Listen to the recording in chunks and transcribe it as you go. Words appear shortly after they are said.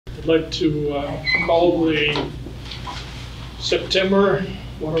I'd like to call the September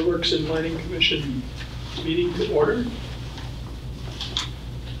Waterworks and Lighting Commission meeting to order.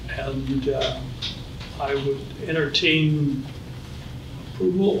 And I would entertain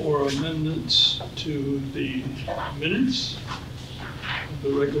approval or amendments to the minutes of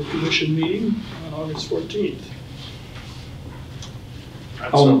the regular commission meeting on August 14th.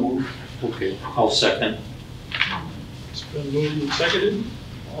 I'll move. Okay, I'll second. It's been moved and seconded.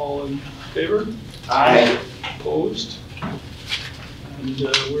 All in favor? Aye. Opposed? And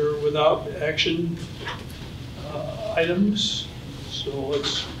we're without action items. So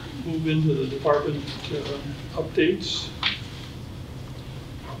let's move into the department updates.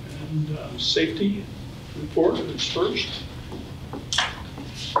 And safety report is first.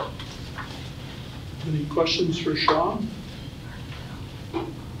 Any questions for Sean?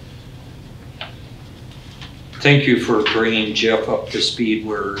 Thank you for bringing Jeff up to speed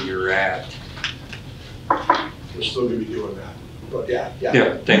where you're at. We're still gonna be doing that, but yeah.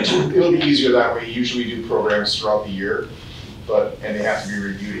 Yeah, thanks. It'll be easier that way. Usually we do programs throughout the year, and they have to be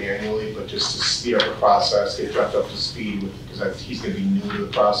reviewed annually, but just to speed up the process, get Jeff up to speed with, because he's gonna be new to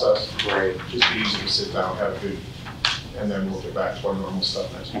the process. Right. Just be easy to sit down, have a good, and then we'll get back to our normal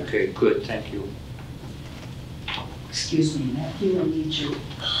stuff next year. Okay, good, thank you. Excuse me, Matthew, I need you.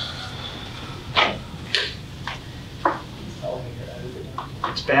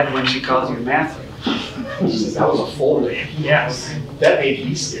 It's bad when she calls you Matthew. That was a full name. Yes. That made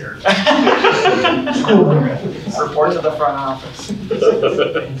me scared. Report to the front office.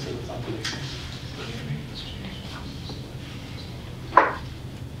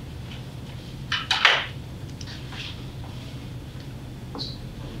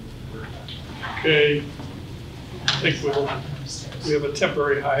 Okay. I think we have a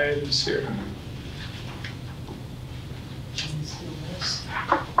temporary hiatus here.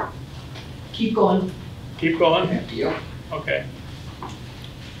 Keep going. Keep going? Okay.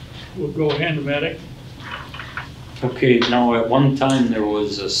 We'll go Handomatic. Okay, now at one time there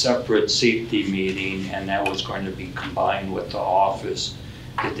was a separate safety meeting and that was going to be combined with the office.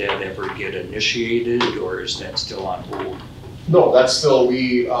 Did that ever get initiated or is that still on hold? No, that's still,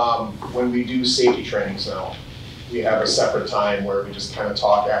 when we do safety trainings now, we have a separate time where we just kind of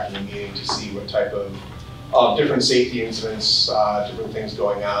talk after the meeting to see what type of different safety incidents, different things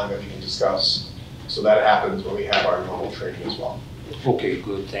going on that we can discuss. So that happens when we have our normal training as well. Okay,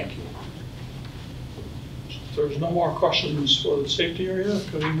 good, thank you. If there's no more questions for the safety area,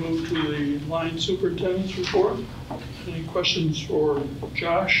 can we move to the line superintendent's report? Any questions for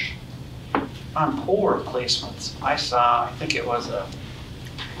Josh? On pole replacements, I saw, I think it was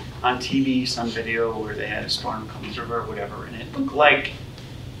on TV, some video where they had a storm come through or whatever, and it looked like,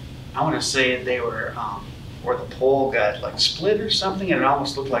 I want to say they were, where the pole got like split or something, and it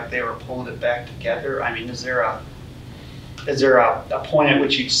almost looked like they were pulling it back together. I mean, is there a point at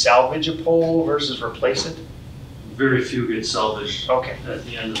which you'd salvage a pole versus replace it? Very few get salvaged. Okay. At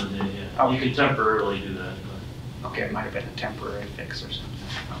the end of the day, yeah. Okay. You can temporarily do that. But. Okay, it might have been a temporary fix or something.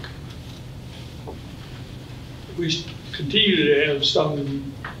 Okay. We continue to have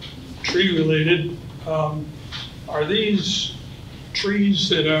some tree related. Are these trees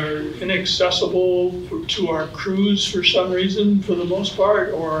that are inaccessible to our crews for some reason, for the most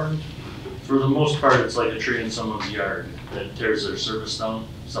part, or? For the most part, it's like a tree in someone's yard that tears their surface down,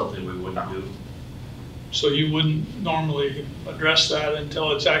 something we wouldn't do. So you wouldn't normally address that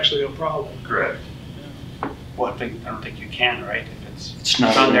until it's actually a problem? Correct. Well, I don't think you can, right? If It's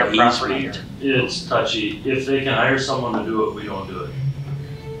not on their an property. easement. It's touchy. If they can hire someone to do it, we don't do it.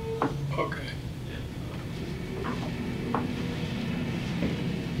 Okay.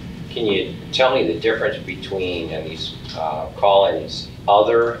 Can you tell me the difference between these call-ins,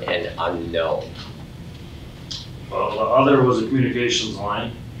 other and unknown? Well, the other was a communications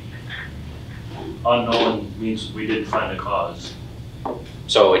line. Unknown means we didn't find the cause.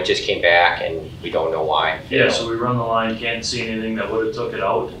 So it just came back and we don't know why? Yeah, so we run the line, can't see anything that would have took it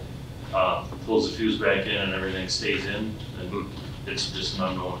out. Pulls the fuse back in and everything stays in, and it's just an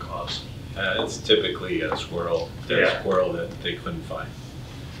unknown cause. It's typically a squirrel, squirrel that they couldn't find.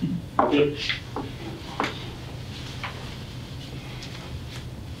 Yep.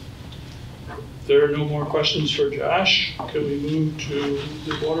 There are no more questions for Josh. Can we move to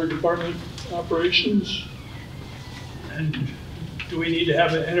the water department operations? And do we need to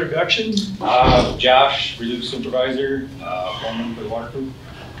have an introduction? Josh, relief supervisor, foreman for the water crew.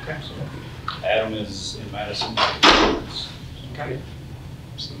 Okay. So Adam is in Madison. Okay.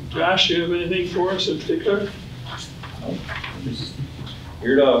 So Josh, do you have anything for us in particular? No. Just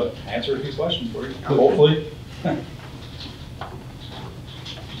here to answer a few questions for you, hopefully.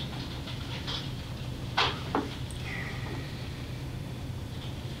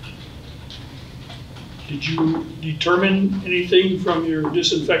 Did you determine anything from your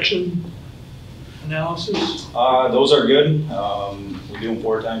disinfection analysis? Those are good. We do them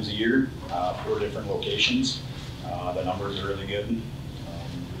 4 times a year, 4 different locations. The numbers are really good.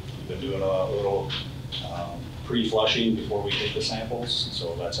 We've been doing a little pre-flushing before we take the samples,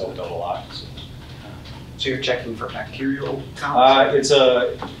 so that's helped out a lot. So you're checking for bacterial counts? It's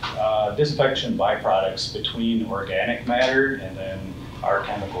a disinfection byproducts between organic matter and then our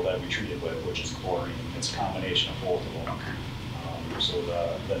chemical that we treat it with, which is chlorine. It's a combination of both of them. So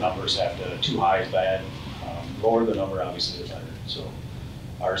the numbers have to, too high is bad. Lower the number, obviously, is better. So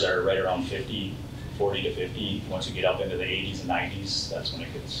ours are right around 50, 40 to 50. Once you get up into the 80s and 90s, that's when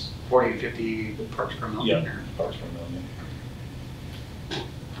it gets 40 to 50 parts per million? Yeah, parts per million.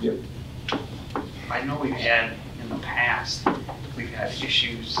 Yep. I know we've had, in the past, we've had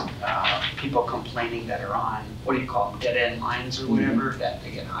issues, people complaining that are on, what do you call them, dead-end lines or whatever, that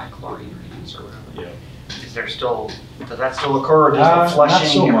they get high chlorine readings or whatever. Yeah. Is there still, does that still occur, or does the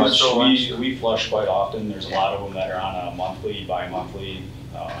flushing? Not so or much. We flush quite often. There's a lot of them that are on a monthly, bi-monthly,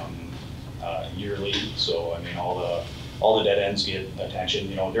 yearly. So, I mean, all the dead ends get attention.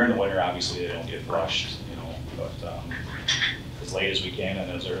 You know, during the winter, obviously, they don't get flushed, you know, but as late as we can and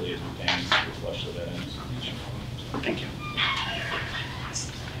as early as we can, we flush the dead ends. Thank you.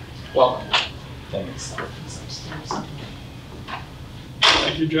 Welcome. Thanks.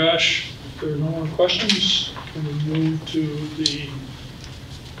 Thank you, Josh. If there are no more questions, can we move to the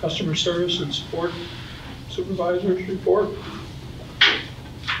customer service and support supervisor's report?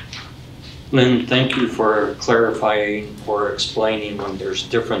 Lynn, thank you for clarifying or explaining when there's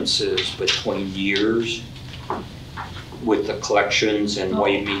differences between years with the collections and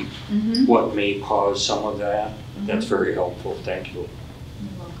what may cause some of that. That's very helpful. Thank you.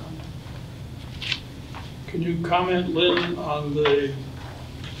 You're welcome. Can you comment, Lynn, on the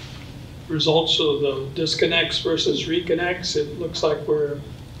results of the disconnects versus reconnects? It looks like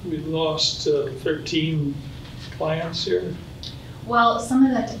we lost 13 clients here. Well, some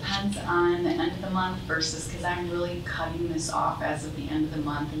of that depends on the end of the month versus, because I'm really cutting this off as of the end of the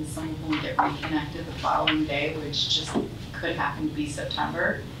month, and some of them get reconnected the following day, which just could happen to be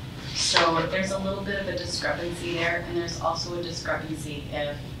September. So there's a little bit of a discrepancy there, and there's also a discrepancy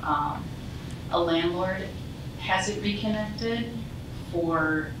if a landlord has it reconnected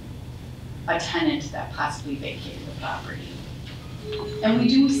for a tenant that possibly vacated the property. And we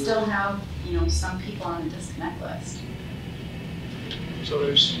do still have, some people on the disconnect list. So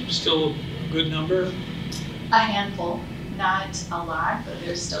there's still a good number? A handful, not a lot, but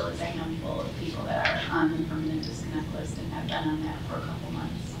there still is a handful of people that are on the permanent disconnect list and have been on that for a couple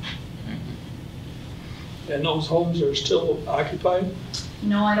months. And those homes are still occupied?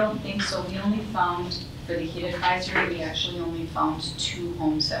 No, I don't think so. We only found, for the heat advisory, we actually only found 2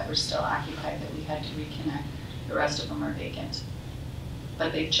 homes that were still occupied that we had to reconnect. The rest of them are vacant.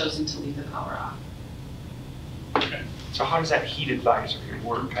 But they've chosen to leave the power off. Okay. So how does that heat advisory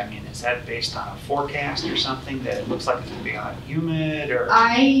work? I mean, is that based on a forecast or something that it looks like it's gonna be hot and humid, or?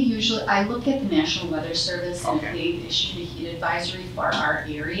 I look at the National Weather Service, and if Okay. they've issued a heat advisory for our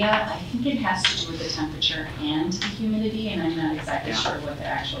area, I think it has to do with the temperature and the humidity, and I'm not exactly sure what the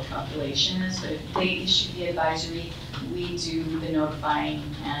actual calculation is, but if they issue the advisory, we do the notifying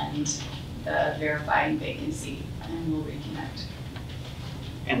and the verifying vacancy, and we'll reconnect.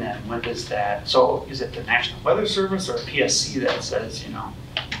 And then when does that, so is it the National Weather Service or PSC that says,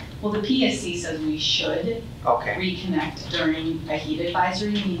 Well, the PSC says we should okay, reconnect during a heat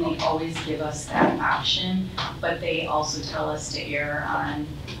advisory, meaning they always give us that option, but they also tell us to err on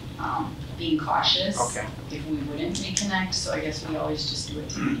being cautious okay. if we wouldn't reconnect, so I guess we always just do it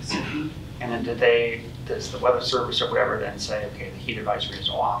to make certain. And then does the Weather Service or whatever then say, okay, the heat advisory is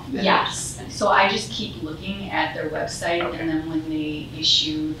off? then? Yes, so I just keep looking at their website, Okay. and then when they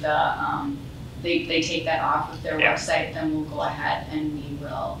issue the, they take that off of their Yeah. website, then we'll go ahead and we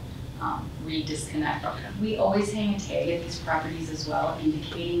will re-disconnect. Okay. We always hang a tag at these properties as well,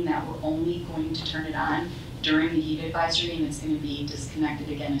 indicating that we're only going to turn it on during the heat advisory, and it's gonna be disconnected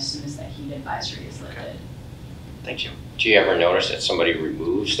again as soon as that heat advisory is lifted. Thank you. Do you ever notice that somebody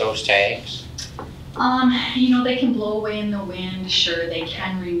removes those tags? They can blow away in the wind, sure, they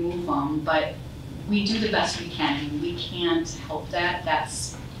can remove them, but we do the best we can. I mean, we can't help that.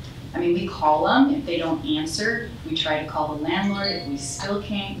 We call them. If they don't answer, we try to call the landlord. If we still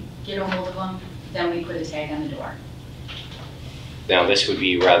can't get a hold of them, then we put a tag on the door. Now, this would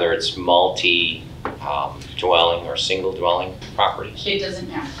be whether it's multi dwelling or single dwelling properties. It doesn't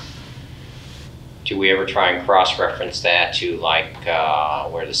matter. do we ever try and cross-reference that to like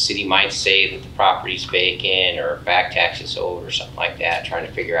where the city might say that the property's vacant or back taxes owed or something like that, trying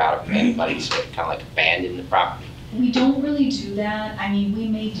to figure out if anybody's kind of like abandoned the property? We don't really do that. I mean, we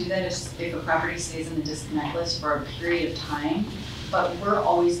may do that if a property stays in the disconnect list for a period of time, but we're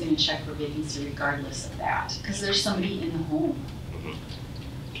always gonna check for vacancy regardless of that, because there's somebody in the home.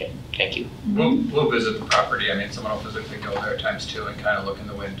 Okay, thank you. We'll visit the property. I mean, someone will physically go there at times too and kind of look in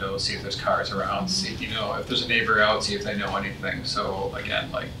the window, see if there's cars around, see, you know, if there's a neighbor out, see if they know anything. So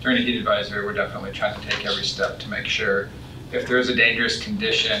again, like during a heat advisory, we're definitely trying to take every step to make sure if there is a dangerous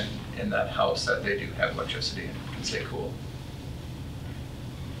condition in that house that they do have electricity and can stay cool.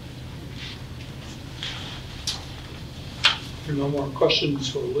 If there are no more questions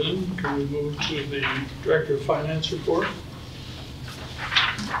for Lynn, can we move to the Director of Finance report?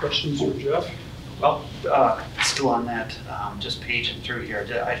 Questions for Jeff? Well, still on that, just paging through here,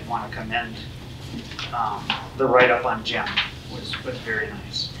 I want to commend the write-up on Jim was very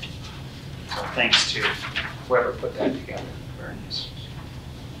nice. So thanks to whoever put that together, very nice.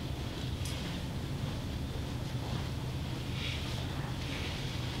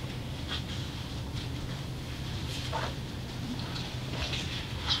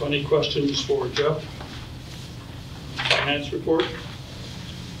 So any questions for Jeff? Finance report?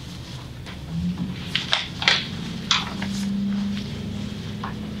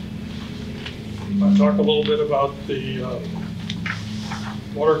 Want to talk a little bit about the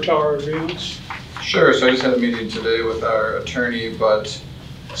water tower agreements? Sure, so I just had a meeting today with our attorney, but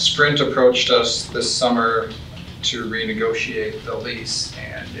Sprint approached us this summer to renegotiate the lease,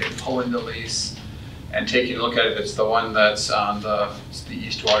 and in pulling the lease and taking a look at it, it's the one that's on the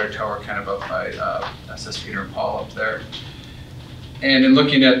east water tower, kind of up by SS Peter and Paul up there. And in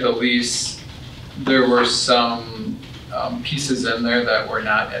looking at the lease, there were some pieces in there that were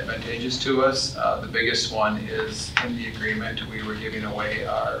not advantageous to us. The biggest one is in the agreement, we were giving away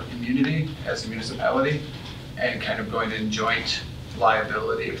our immunity as a municipality and kind of going in joint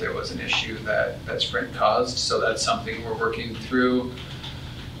liability if there was an issue that Sprint caused. So that's something we're working through.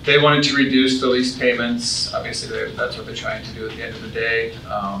 They wanted to reduce the lease payments. Obviously, that's what they're trying to do at the end of the day.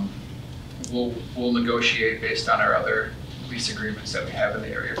 We'll negotiate based on our other lease agreements that we have in the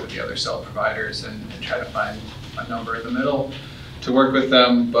area for the other cell providers and try to find a number in the middle to work with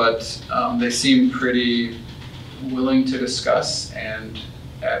them. But they seem pretty willing to discuss, and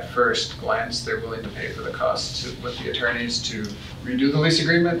at first glance, they're willing to pay for the cost with the attorneys to redo the lease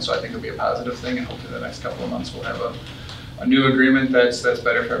agreement. So I think it'll be a positive thing, and hopefully the next couple of months we'll have a new agreement that's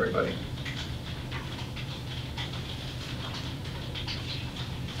better for everybody.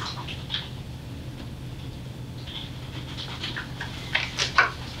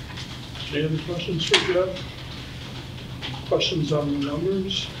 Any other questions for Jeff? Questions on the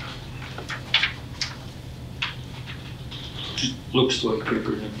numbers? Looks like you're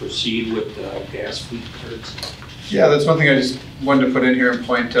going to proceed with gas fleet cards. Yeah, that's one thing I just wanted to put in here and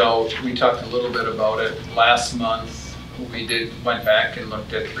point out. We talked a little bit about it last month. We went back and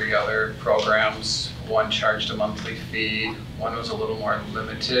looked at 3 other programs. One charged a monthly fee, one was a little more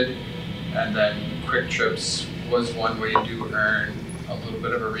limited, and then Quick Trips was one where you do earn a little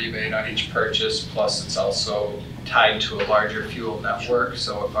bit of a rebate on each purchase, plus it's also tied to a larger fuel network.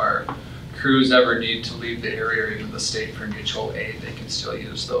 So if our crews ever need to leave the area or even the state for mutual aid, they can still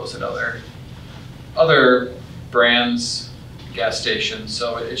use those at other brands, gas stations.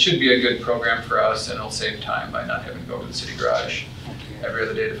 So it should be a good program for us, and it'll save time by not having to go to the city garage every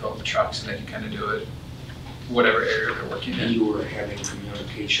other day to fill up the trucks, and they can kind of do it whatever area they're working And in. you were having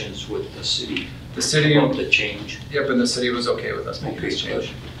communications with the city The city, about the change. yep, and the city was okay with us making this change.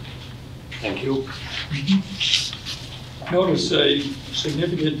 Good. Thank you. Notice a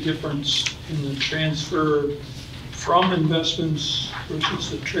significant difference in the transfer from investments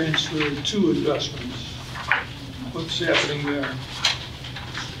versus the transfer to investments. What's happening there?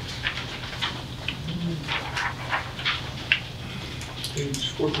 Page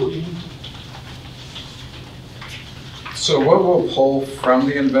 14. So what we'll pull from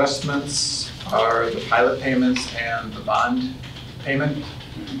the investments are the pilot payments and the bond payment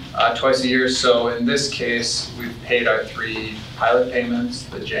twice a year. So in this case, we've paid our 3 pilot payments,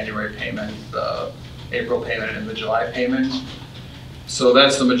 the January payment, the April payment, and the July payment. So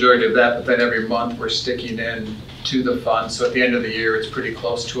that's the majority of that, but then every month we're sticking in to the fund. So at the end of the year, it's pretty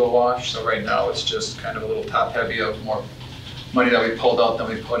close to a wash. So right now, it's just kind of a little top heavy of more money that we pulled out than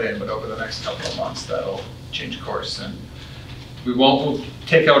we put in, but over the next couple of months, that'll change course. And we'll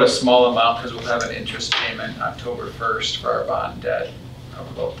take out a small amount because we'll have an interest payment October 1st for our bond debt of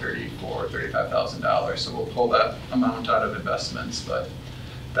about $34,000 or $35,000. So we'll pull that amount out of investments, but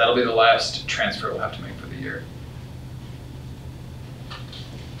That'll be the last transfer we'll have to make for the year.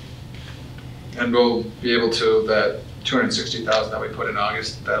 And we'll be able to, that 260,000 that we put in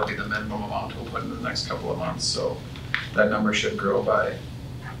August, that'll be the minimum amount we'll put in the next couple of months. So that number should grow by,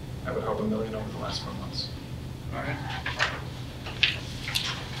 I would hope, $1 million over the last 4 months. All right.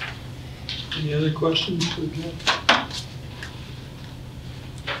 Any other questions for Jeff?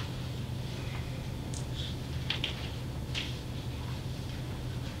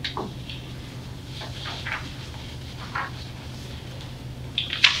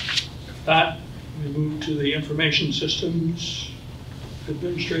 If not, we move to the Information Systems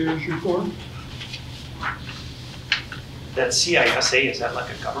Administrator's Report. That CISA, is that like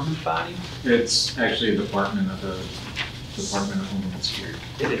a government body? It's actually a department of Homeland Security.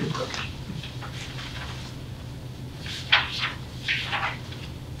 It is.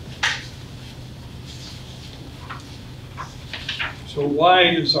 So why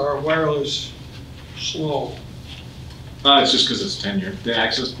is our wireless slow? It's just because it's 10 years. The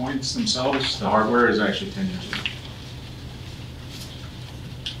access points themselves, the hardware is actually 10 years old.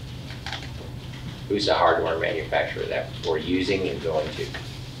 Who's the hardware manufacturer that we're using and going to?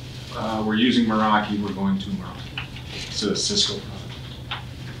 We're using Meraki, we're going to Meraki. It's a Cisco product.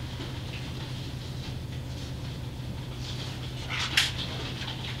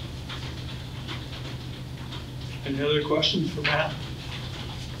 Any other questions for Matt?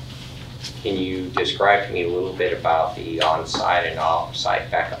 Can you describe to me a little bit about the on-site and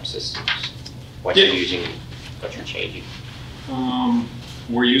off-site backup systems? What you're using, what you're changing?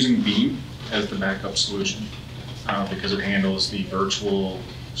 We're using Beam as the backup solution because it handles the virtual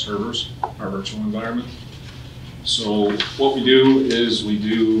servers, our virtual environment. So what we do is we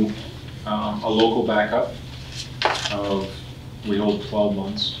do a local backup we hold 12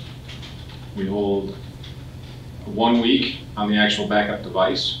 months. We hold 1 week on the actual backup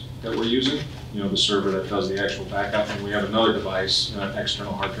device that we're using, the server that does the actual backup, and we have another device, an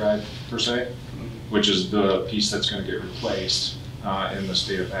external hard drive per se, which is the piece that's going to get replaced in the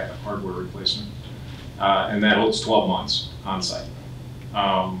state of backup hardware replacement. And that holds 12 months on site.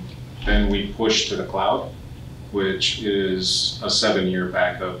 Then we push to the cloud, which is a 7-year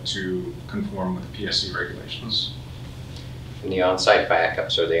backup to conform with PSC regulations. And the on-site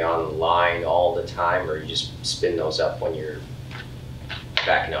backups, are they online all the time, or you just spin those up when you're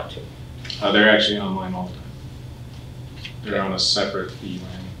backing up to them? They're actually online all the time. They're on a separate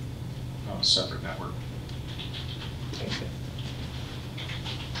VLAN, separate network. Okay.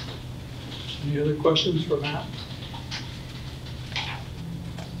 Any other questions for Matt?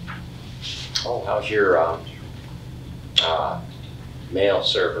 Oh, how's your mail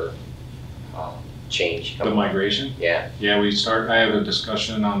server change? The migration? Yeah. Yeah, I have a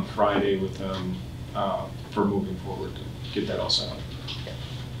discussion on Friday with them for moving forward to get that all set up.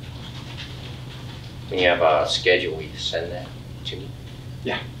 When you have a schedule, will you send that to me?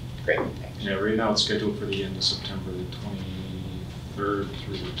 Yeah. Great, thanks. Yeah, right now it's scheduled for the end of September, the 23rd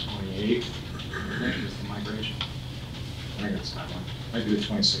through the 28th. I think is the migration. I think that's that one. Might be the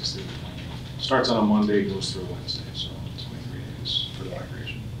 26th through the 28th. Starts on a Monday, goes through a Wednesday, so 23 days for the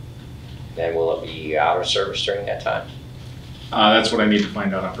migration. Then will it be out of service during that time? That's what I need to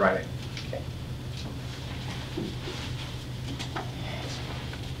find out on Friday. Okay.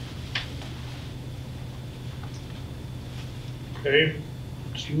 Okay,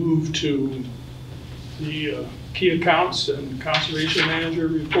 let's move to the key accounts and conservation manager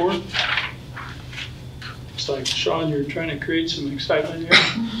report. Looks like, Sean, you're trying to create some excitement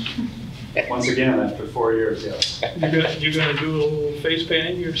here. Once again, after 4 years, yes. You're gonna do a little face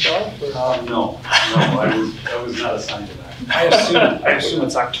painting yourself? Or? No, I was not assigned to that. I assume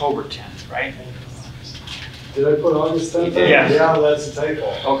it's October 10th, right? Did I put August 10th? Yeah. Yeah, that's a typo.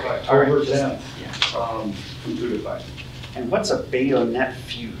 Okay, all right. October 10th, Yeah. from 2 to 5. And what's a bayonet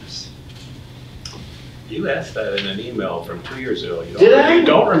fuse? You asked that in an email from 2 years ago. Did I? You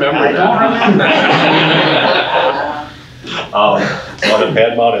don't remember I that? don't remember. On a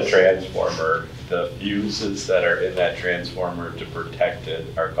pad-mounted transformer, the fuses that are in that transformer to protect it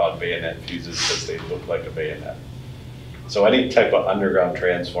are called bayonet fuses because they look like a bayonet. So any type of underground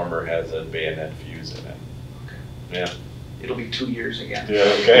transformer has a bayonet fuse in it. Yeah. It'll be 2 years again. Yeah,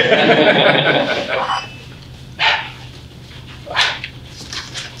 okay.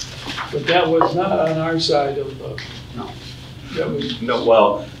 But that was not on our side of the. No. That was. No,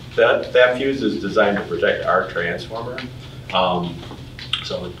 well, that fuse is designed to protect our transformer.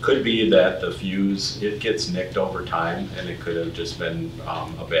 So it could be that the fuse, it gets nicked over time, and it could have just been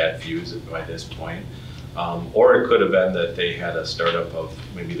a bad fuse by this point. Or it could have been that they had a startup of,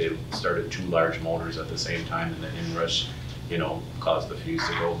 maybe they started 2 large motors at the same time, and the inrush caused the fuse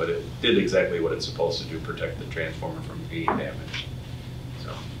to go, but it did exactly what it's supposed to do, protect the transformer from being damaged.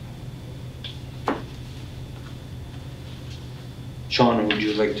 So, Sean, would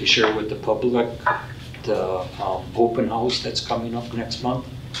you like to share with the public the open house that's coming up next month?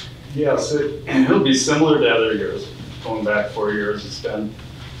 Yes, it'll be similar to other years, going back 4 years it's been.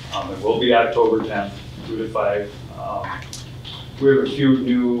 It will be October 10th, 2 to 5. We have a few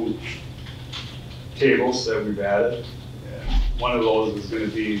new tables that we've added. And one of those is going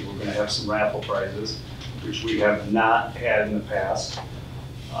to be, we're going to have some raffle prizes, which we have not had in the past.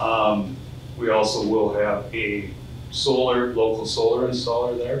 We also will have a local solar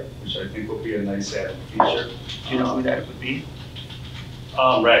installer there, which I think will be a nice added feature. Do you know who that would be?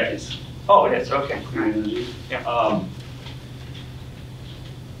 Rackies. Oh, it is, okay. Green Energy. Yeah.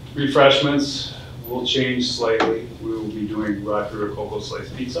 Refreshments will change slightly. We will be doing Rocky or Cocoa Slice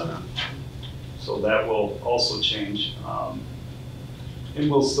Pizza. So that will also change. And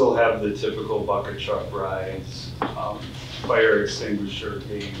we'll still have the typical bucket truck rides, fire extinguisher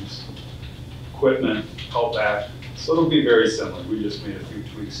games, equipment out back. So it'll be very similar. We just made a few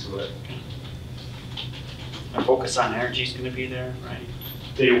tweaks to it. The Focus on Energy is going to be there, right?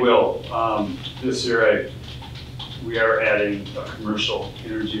 They will. This year we are adding a commercial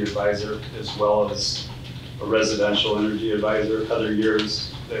energy advisor as well as a residential energy advisor. Other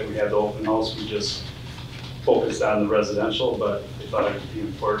years that we had the open house, we just focused on the residential, but I thought it would be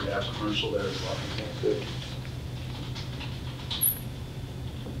important to have commercial there as well. Good.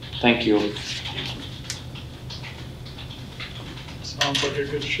 Thank you. Sounds like a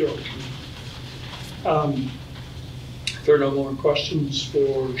good show. If there are no more questions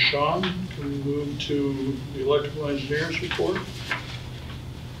for Sean, can we move to the electrical engineer's report?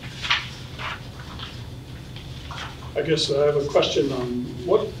 I guess I have a question on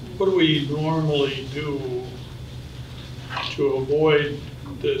what do we normally do to avoid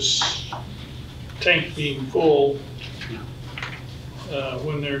this tank being full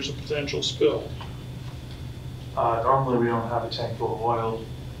when there's a potential spill? Normally, we don't have a tank full of oil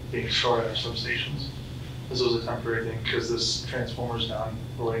being stored at our substations. This was a temporary thing because this transformer is down,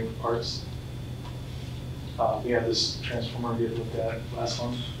 we're waiting for parts. We had this transformer we had looked at last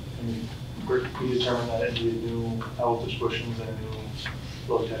month, and we determined that it needed new voltage bushings and a new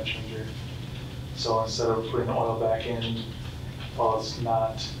low temp changer. So instead of putting the oil back in while it's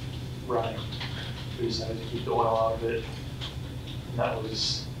not running, we decided to keep the oil out of it. And that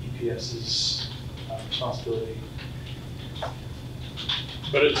was EPS's responsibility.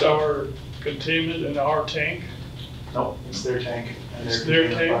 But it's our containment in our tank? No, it's their tank and It's their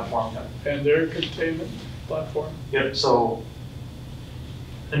their tank? platform. Yeah. And their containment platform? Yep, so,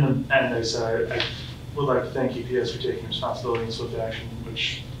 and I said, I would like to thank EPS for taking responsibility and swift action,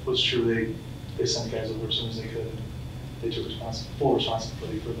 which was true. They sent guys over as soon as they could. They took full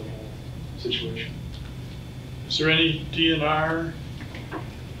responsibility for the whole situation. Is there any DNR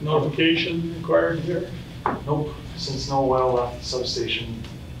notification required here? Nope, since no oil left the substation,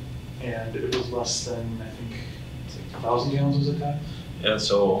 and it was less than, I think, it's like 1,000 gallons was it that? yeah,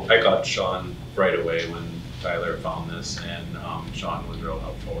 so I got Sean right away when Tyler found this, and Sean was real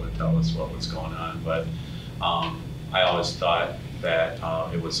helpful to tell us what was going on, but I always thought that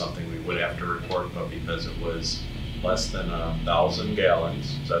it was something we would have to report, but because it was less than 1,000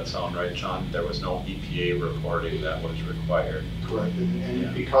 gallons, does that sound right, Sean? There was no EPA reporting that was required. Correct, and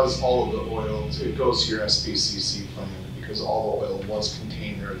Yeah. because all of the oil, it goes to your SBCC plan, because all the oil was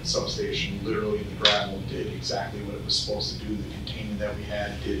contained there at the substation, literally the gravel did exactly what it was supposed to do, the container that we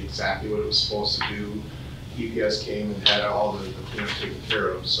had did exactly what it was supposed to do. EPS came and had all the cleanup taken care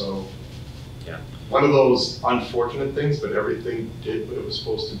of, so. Yeah. One of those unfortunate things, but everything did what it was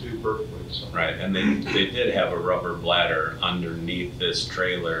supposed to do perfectly, so. Right, and they did have a rubber bladder underneath this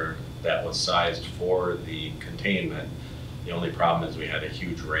trailer that was sized for the containment. The only problem is we had a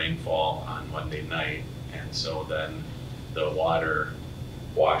huge rainfall on Monday night, and so then the water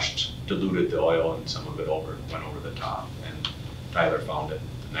diluted the oil, and some of it went over the top, and Tyler found it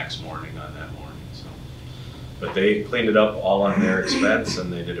the next morning on that morning, so. But they cleaned it up all on their expense,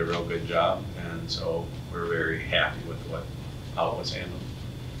 and they did a real good job, and so we're very happy with how it was handled.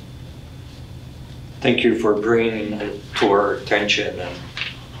 Thank you for bringing it to our attention, and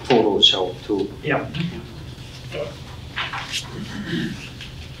photos help too. Yeah.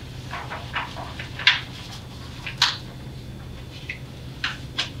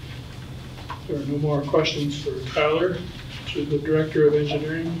 There are no more questions for Tyler, to the Director of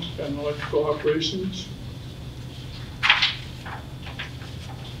Engineering and Electrical Operations.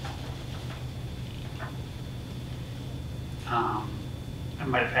 I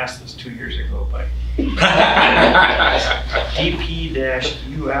might have asked this 2 years ago, but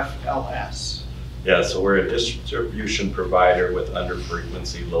DP-UFLS. Yeah, so we're a distribution provider with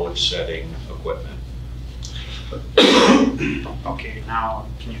under-frequency load shedding equipment. Okay, now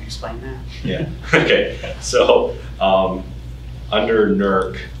can you explain that? Yeah, okay. So under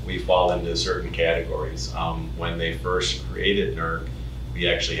NERC, we fall into certain categories. When they first created NERC, we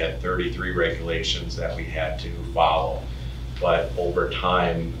actually had 33 regulations that we had to follow. But over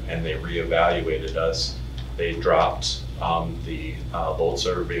time, and they reevaluated us, they dropped the load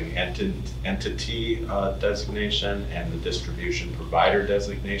serving entity designation and the distribution provider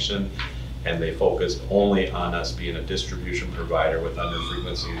designation, and they focused only on us being a distribution provider with under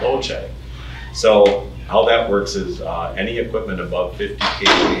frequency load shedding. So how that works is any equipment above 50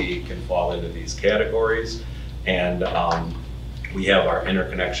 kV can fall into these categories, and we have our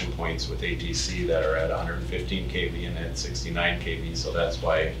interconnection points with ATC that are at 115 kV and at 69 kV, so that's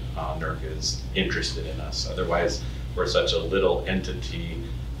why NERC is interested in us. Otherwise, we're such a little entity,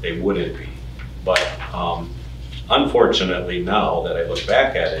 they wouldn't be. But unfortunately, now that I look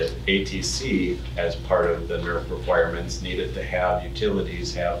back at it, ATC, as part of the NERC requirements, needed to have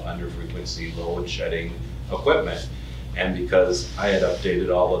utilities have under frequency load shedding equipment. And because I had updated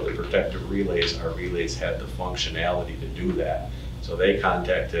all of the protective relays, our relays had the functionality to do that. So they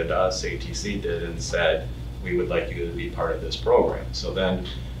contacted us, ATC did, and said, we would like you to be part of this program. So then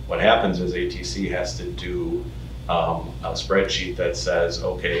what happens is ATC has to do a spreadsheet that says,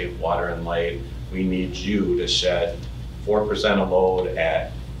 okay, water and light, we need you to shed 4% of load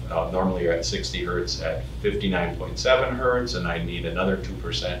at, normally you're at 60 hertz at 59.7 hertz, and I need another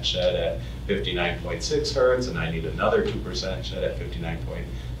 2% shed at 59.6 hertz, and I need another 2% shed at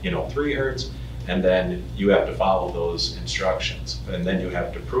 59.3 hertz. And then you have to follow those instructions. And then you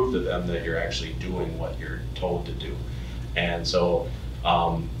have to prove to them that you're actually doing what you're told to do. And so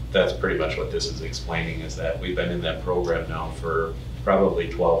that's pretty much what this is explaining, is that we've been in that program now for probably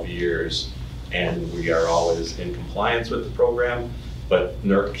 12 years, and we are always in compliance with the program, but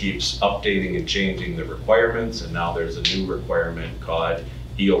NERC keeps updating and changing the requirements, and now there's a new requirement called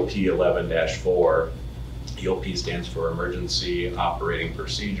EOP 11-4. EOP stands for Emergency Operating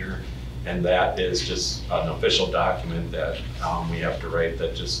Procedure, and that is just an official document that we have to write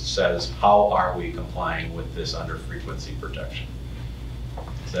that just says, how are we complying with this under frequency protection?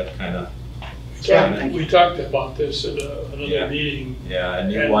 Is that kind of? Yeah, we talked about this at another meeting. Yeah,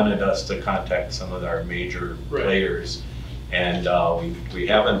 and you wanted us to contact some of our major players, and we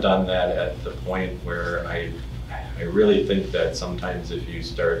haven't done that at the point where I really think that sometimes if you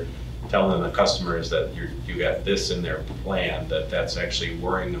start telling the customers that you got this in their plan, that's actually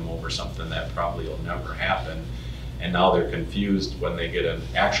worrying them over something that probably will never happen. And now they're confused when they get an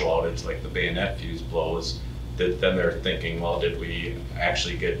actual outage like the bayonet fuse blows, that then they're thinking, well, did we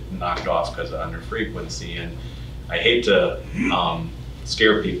actually get knocked off because of under frequency? And I hate to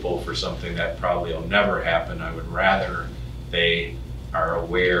scare people for something that probably will never happen. I would rather they are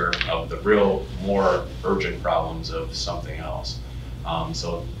aware of the real more urgent problems of something else.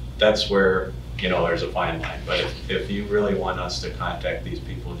 So that's where, there's a fine line. But if you really want us to contact these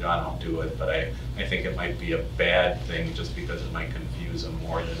people, John, I'll do it. But I think it might be a bad thing just because it might confuse them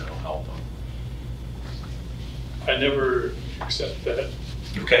more than it'll help them. I never accept that.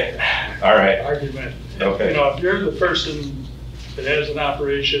 Okay, all right. Argument. Okay. If you're the person that has an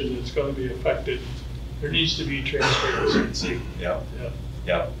operation that's going to be affected, there needs to be transparency. Yeah.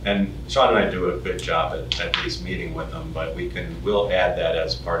 Yeah, and Sean and I do a good job at least meeting with them, but we'll add that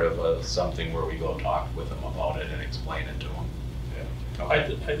as part of something where we go talk with them about it and explain it to them. Yeah.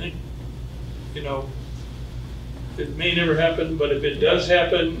 Okay. I think, it may never happen, but if it does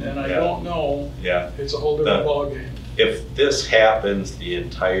happen, and I don't know, it's a whole different ballgame. If this happens, the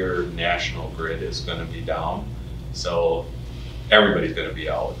entire national grid is going to be down, so everybody's going to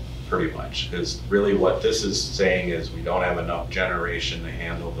be out. Pretty much, because really what this is saying is we don't have enough generation to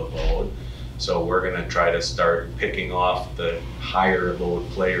handle the load. So we're going to try to start picking off the higher load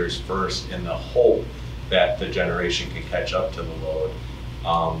players first in the hope that the generation can catch up to the load.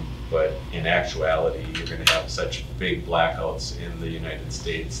 But in actuality, you're going to have such big blackouts in the United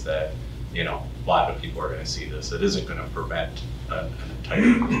States that, a lot of people are going to see this. It isn't going to prevent an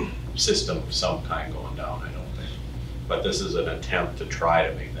entire system of some kind going down, I don't think. But this is an attempt to try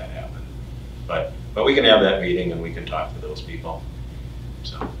to make that happen. But we can have that meeting and we can talk to those people.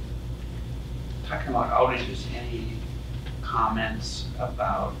 So, talking about outages, any comments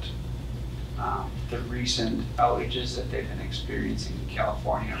about the recent outages that they've been experiencing in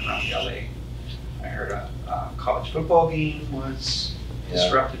California around LA? I heard a college football game was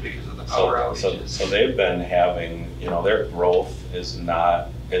disrupted because of the power outages. So they've been having, their growth is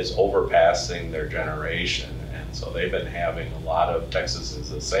overpassing their generation. And so they've been having a lot of, Texas is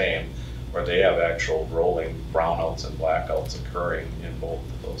the same, where they have actual rolling brownouts and blackouts occurring in both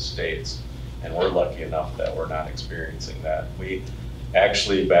of those states. And we're lucky enough that we're not experiencing that. We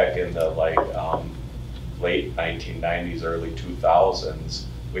actually, back in the late 1990s, early 2000s,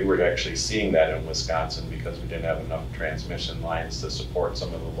 we were actually seeing that in Wisconsin because we didn't have enough transmission lines to support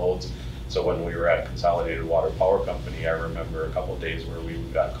some of the loads. So when we were at Consolidated Water Power Company, I remember a couple of days where we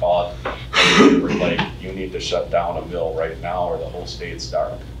got called and we were like, you need to shut down a mill right now or the whole state's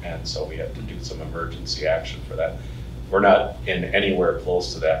dark. And so we had to do some emergency action for that. We're not in anywhere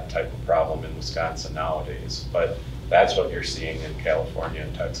close to that type of problem in Wisconsin nowadays, but that's what you're seeing in California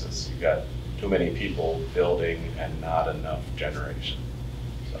and Texas. You've got too many people building and not enough generation.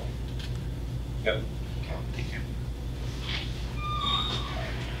 So, yep. Thank you.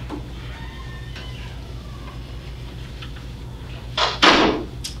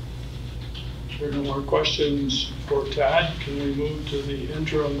 If there are no more questions for Todd, can we move to the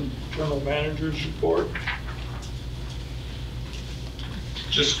interim general manager's report?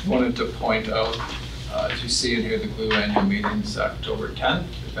 Just wanted to point out, as you see in here, the Glue annual meeting's October 10th.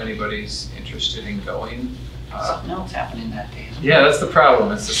 If anybody's interested in going. Something else happening that day. Yeah, that's the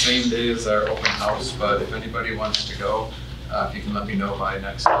problem. It's the same day as our open house, but if anybody wants to go, if you can let me know by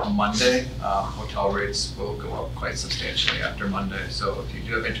next Monday, hotel rates will go up quite substantially after Monday. So if you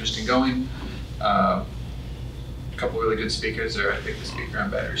do have interest in going, a couple really good speakers there. I think the speaker on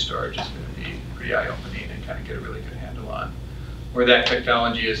battery storage is going to be pretty eye-opening and kind of get a really good handle on where that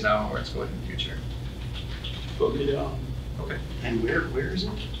technology is now and where it's going in the future. Put me down. Okay. And where is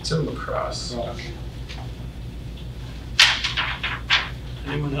it? It's in La Crosse. Okay.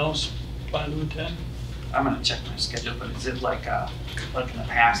 Anyone else plan to attend? I'm gonna check my schedule, but is it like in the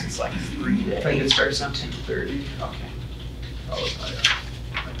past, it's like 3 days? I think it starts or at something? 2:30. Okay. Followed by,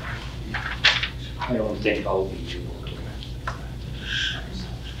 I don't think I'll be able to.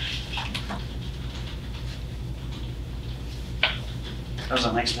 That was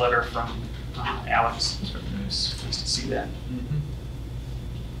a nice letter from Alex. It's very nice. Nice to see that.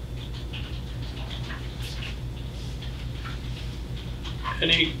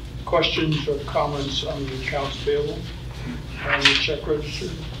 Any questions or comments on the accounts payable and the check register?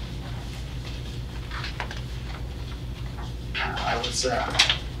 I was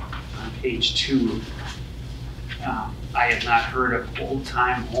on page 2. I have not heard of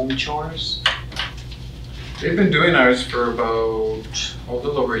old-time home chores. They've been doing ours for about a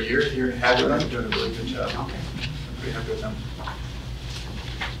little over a year and a half, and they're doing a really good job. Okay. I'm pretty happy with them.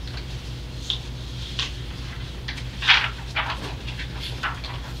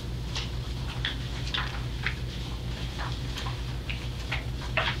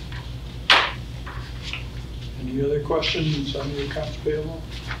 Any other questions on the accounts payable?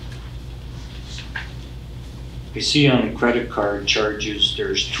 I see on credit card charges,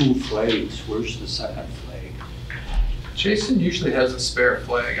 there's 2 flags. Where's the second flag? Jason usually has a spare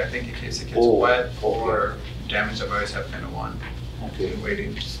flag, I think in case it gets Oh, wet or damaged. I've always had kind of one. Okay. Been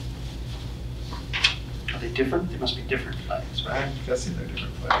waiting. Are they different? They must be different flags, right? I'm guessing they're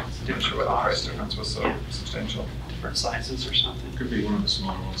different flags. I'm not sure why the price difference was so Yeah. substantial. Different sizes or something? Could be one of the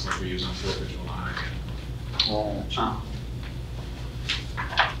smaller ones like we use on 4th of July. Oh, Oh.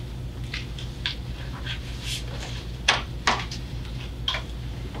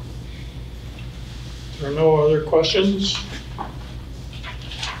 If there are no other questions,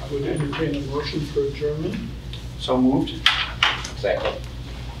 I would entertain a motion for adjournment. So moved? Second. All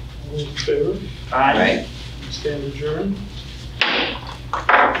those in favor? Aye. Stand adjourned.